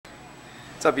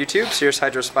What's up, YouTube? Serious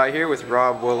Hydro Spy here with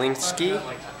Rob Wolinsky.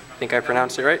 I think I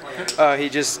pronounced it right. He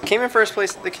just came in first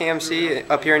place at the KMC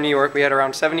up here in New York. We had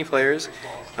around 70 players.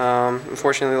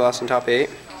 Unfortunately, lost in top 8.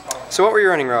 So what were you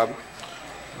running, Rob?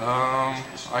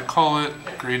 I call it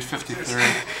Greed 53.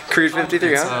 Greed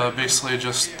 53, it's, huh? Basically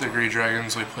just the Greed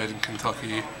Dragons we played in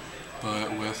Kentucky,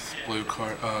 but with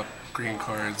green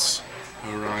cards,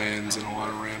 Orions, and a lot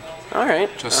of ramp.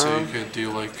 Alright. Just so you could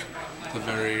do like the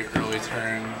very early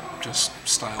turn, just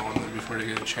style on them before they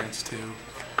get a chance to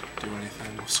do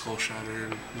anything with Skull Shatter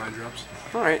and 9 drops.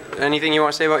 Alright. Anything you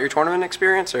want to say about your tournament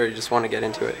experience, or you just want to get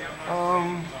into it?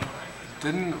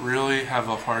 Didn't really have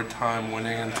a hard time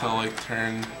winning until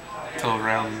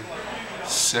round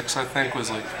 6, I think. Was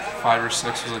like 5 or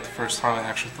 6 was like the first time I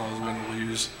actually thought I was going to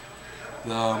lose. The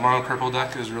mono purple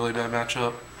deck is a really bad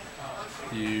matchup.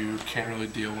 You can't really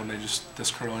deal when they just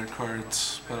discard all your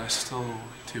cards, but I still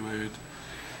 2-wo'd.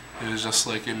 It was just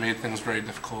like, it made things very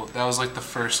difficult. That was like the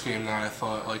first game that I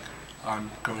thought like,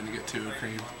 I'm going to get 2-wood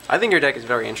cream. I think your deck is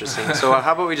very interesting, so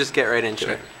how about we just get right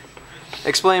into it?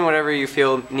 Explain whatever you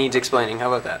feel needs explaining.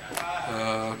 How about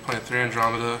that? Playing 3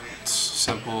 Andromeda. It's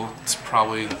simple. It's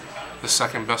probably the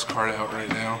second best card out right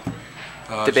now.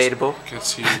 Debatable.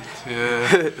 Gets you,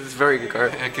 It's a very good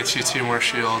card. It gets you 2 more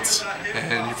shields,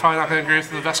 and you're probably not going to agree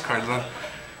with the best card then.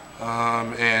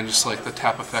 And just like the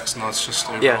tap effects, no, it's just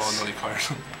overall a nutty card.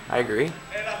 I agree.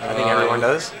 I think everyone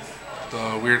does.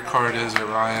 The weird card is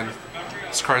Orion.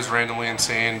 This card is randomly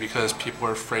insane because people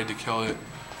are afraid to kill it.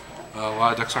 A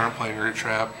lot of decks aren't playing Root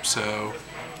Trap, so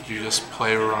you just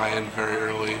play Orion very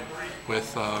early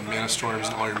with Mana Storms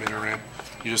and all your mana ramp.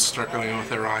 You just start going in with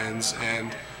Orions,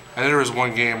 and I know there was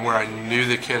one game where I knew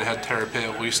the kid had Terra Pit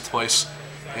at least twice,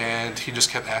 and he just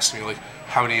kept asking me like,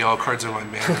 how many yellow cards are in my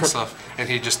mana and stuff, and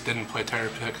he just didn't play Terra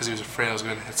Pit because he was afraid I was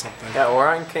going to hit something. Yeah,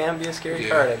 Orion can be a scary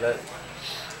card, I bet.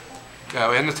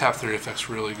 Yeah, and the tap 3 effect's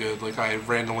really good. Like, I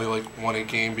randomly like won a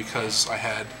game because I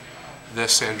had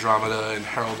this Andromeda and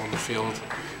Herald on the field,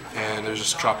 and it was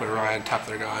just drop Orion, tap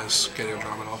their guys, get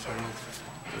Andromeda off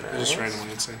Herald. It was just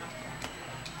randomly insane.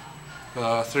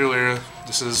 3 Lyra,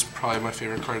 this is probably my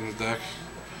favorite card in the deck.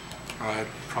 I'd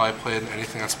probably play it in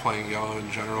anything that's playing yellow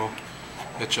in general.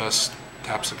 It just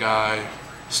taps a guy,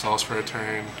 stalls for a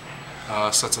turn,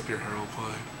 sets up your Herald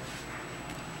play.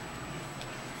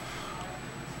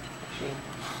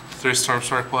 3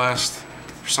 Stormspark Blast.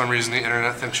 For some reason the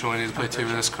internet thinks you only need to play 2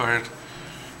 with this card,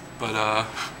 but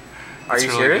Are you really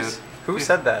serious? good. Who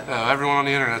said that? Everyone on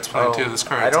the internet's playing 2 of this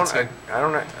card. I don't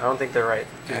think they're right.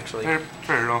 Actually, they're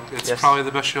very wrong. It's probably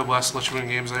the best shield blast to let you win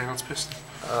games against Piston.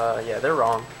 Yeah, they're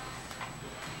wrong.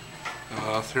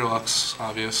 3 Lux,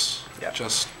 obvious. Yep.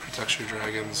 Just protects your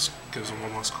dragons, gives them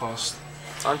 1 less cost.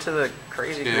 On to the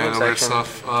crazy green the weird section.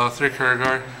 stuff. 3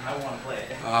 Kurragar.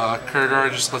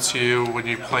 Kurragar just lets you, when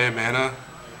you play a mana,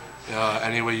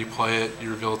 any way you play it, you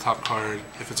reveal a top card.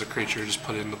 If it's a creature, just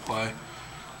put it into play.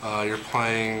 You're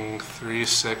playing 3,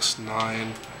 6,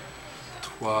 9,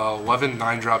 12, 11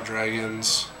 9-drop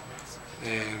dragons,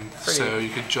 and so you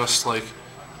could just like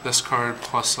this card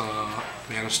plus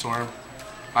Mana Storm.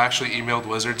 I actually emailed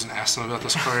Wizards and asked them about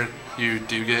this card. You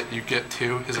get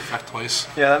 2, his effect twice.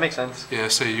 Yeah, that makes sense. Yeah,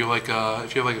 so you like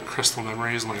if you have like a Crystal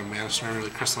Memories and like a Mana Storm,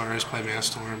 like Crystal Memories, play Mana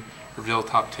Storm, reveal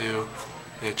top 2.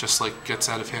 It just like gets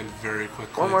out of hand very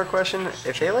quickly. One more question: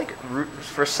 if they like root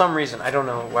for some reason, I don't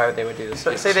know why they would do this.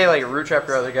 Say they like root trap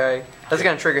your other guy, that's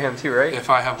gonna trigger him too, right? If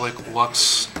I have like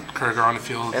Lux Kurragar on the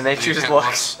field and they choose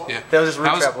Lux, yeah, they'll just root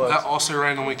trap Lux. That also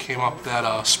randomly came up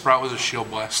that Sprout was a shield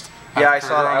blast. Yeah, I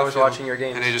saw that. I was watching your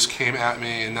game, and they just came at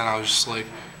me, and then I was just like,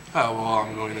 oh well,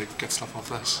 I'm going to get stuff off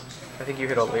this. I think you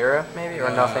hit a Lyra, maybe, or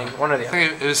nothing. One or the other. I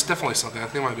think it was definitely something. I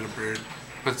think it might have been a bird,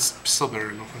 but it's still better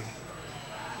than nothing.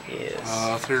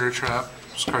 Yes. 3 Root Trap.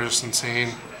 This card is just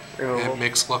insane. Removal. It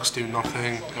makes Lux do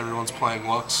nothing. Everyone's playing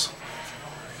Lux.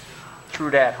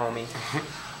 True that, homie.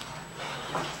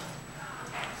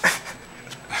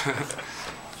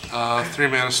 3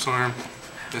 Mana Storm.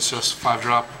 It's just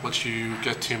 5-drop, lets you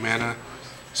get 2 mana.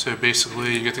 So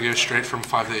basically, you get to go straight from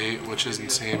 5 to 8, which is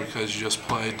insane because you just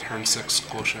played turn 6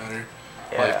 Skull Shatter,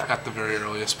 like at the very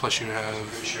earliest. Plus, you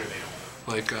have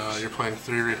like you're playing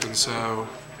 3 Reap and Sow,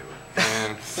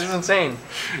 and this is insane.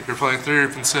 You're playing 3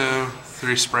 Reap and Sow,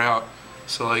 3 Sprout.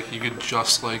 So like you could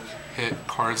just like hit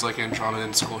cards like Andromeda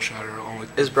and Skull Shatter on like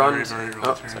very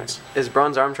early turns. Is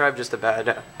Bronze Arm Tribe just a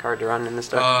bad card to run in this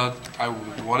deck? I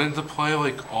wanted to play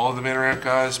like all the mana ramp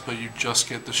guys, but you just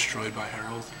get destroyed by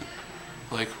Herald.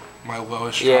 Like my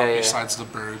lowest drop besides the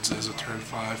birds is a turn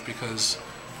 5 because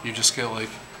you just get like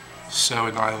so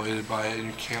annihilated by it and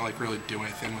you can't like really do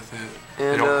anything with it.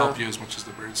 And, they don't help you as much as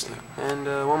the birds do. And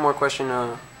one more question.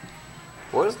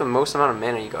 What is the most amount of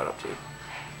mana you got up to?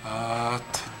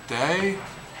 Today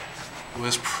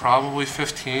was probably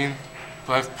 15,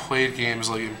 but I've played games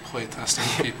like in play testing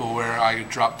with people where I could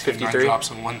drop 2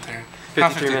 9-drops in one turn.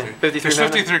 53 mana. 53 There's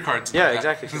mana. 53 cards. Yeah,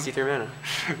 exactly. 53 mana.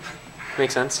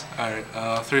 Makes sense.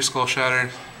 Alright, 3 Skull Shatter.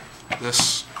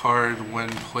 This card, when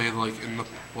played like in the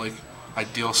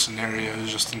ideal scenario,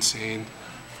 is just insane.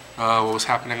 What was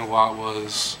happening a lot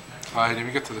was I didn't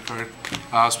even get to the card.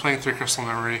 I was playing 3 Crystal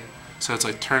Memory, so it's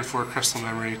like turn 4 Crystal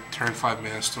Memory, turn 5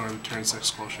 Mana Storm, turn 6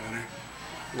 Skull Shatter.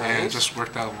 Nice. And it just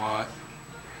worked out a lot.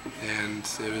 And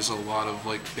it was a lot of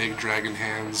like big dragon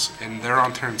hands, and they're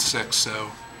on turn 6,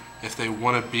 so if they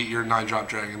want to beat your 9-drop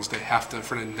dragons, they have to,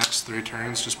 for the next 3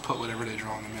 turns, just put whatever they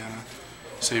draw in the mana.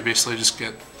 So you basically just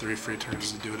get 3 free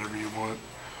turns to do whatever you want.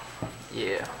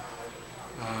 Yeah.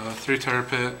 3 Terror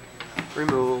Pit.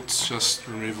 Removal. It's just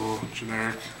removal,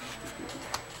 generic.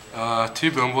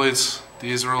 2 Bone Blades.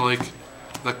 These were like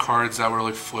the cards that were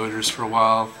like floaters for a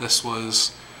while. This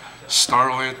was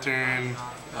Star Lantern,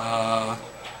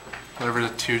 whatever the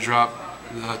 2-drop,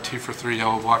 the 2 for 3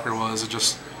 yellow blocker was. It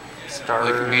just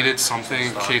like needed something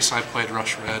in case I played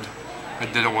Rush Red. I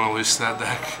didn't want to lose that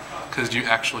deck because you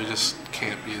actually just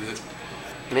can't beat it.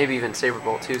 Maybe even Saber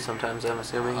Bolt too sometimes, I'm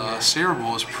assuming. Saber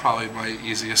Bolt is probably my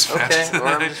easiest bet. bet. Okay,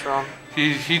 well, I'm just wrong.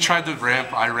 He tried to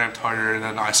ramp, I ramped harder, and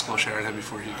then I Skull Shattered him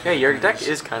before he could. Yeah, your deck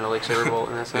is kind of like Saber Bolt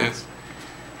in that sense.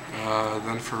 Yeah.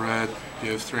 Then for red,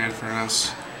 you have 3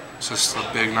 Infernus. It's just a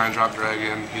big 9-drop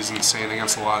dragon. He's insane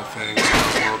against a lot of things,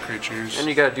 little creatures. And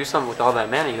you gotta do something with all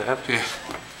that mana you have. Yeah.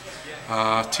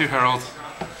 2 Herald.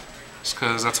 Just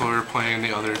because that's what we were playing in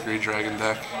the other Greed Dragon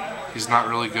deck. He's not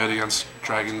really good against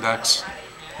dragon decks,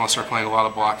 unless they're playing a lot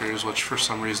of blockers, which for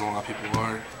some reason a lot of people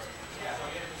are.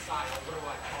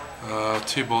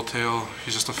 2 Bolt Tail.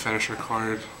 He's just a finisher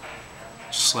card.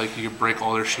 Just like you can break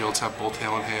all their shields, have Bolt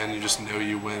Tail in hand, you just know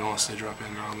you win unless they drop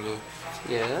Andromeda.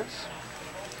 Yes.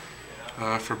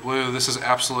 For blue, this is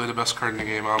absolutely the best card in the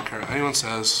game. I don't care what anyone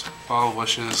says. Bottle of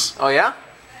Wishes. Oh yeah?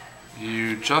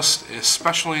 You just,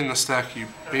 especially in this deck, you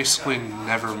basically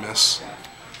never miss.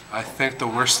 I think the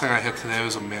worst thing I hit today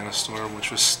was a Mana Storm,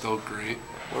 which was still great.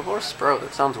 What about a Sprout?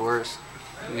 That sounds worse.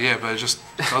 Yeah, but it just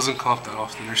doesn't come up that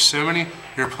often. There's so many,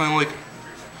 you're playing like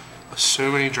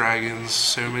so many dragons,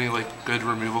 so many like good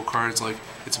removal cards, like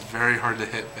it's very hard to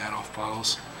hit bad off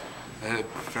bottles. And it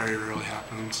very rarely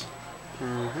happens.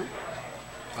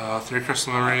 3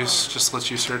 Crystal Memories just lets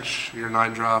you search your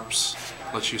 9-drops,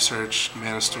 lets you search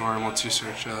Mana Storm, lets you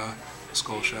search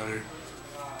Skull Shatter.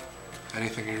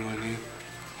 Anything you really need.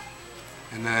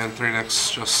 And then 3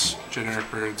 next, just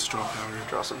generic birds, draw power.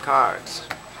 Draw some cards.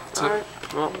 That's Alright.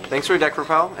 Well, thanks for your deck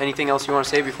repel. Anything else you want to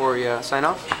say before we sign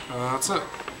off? That's it.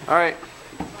 Alright.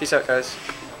 Peace out, guys.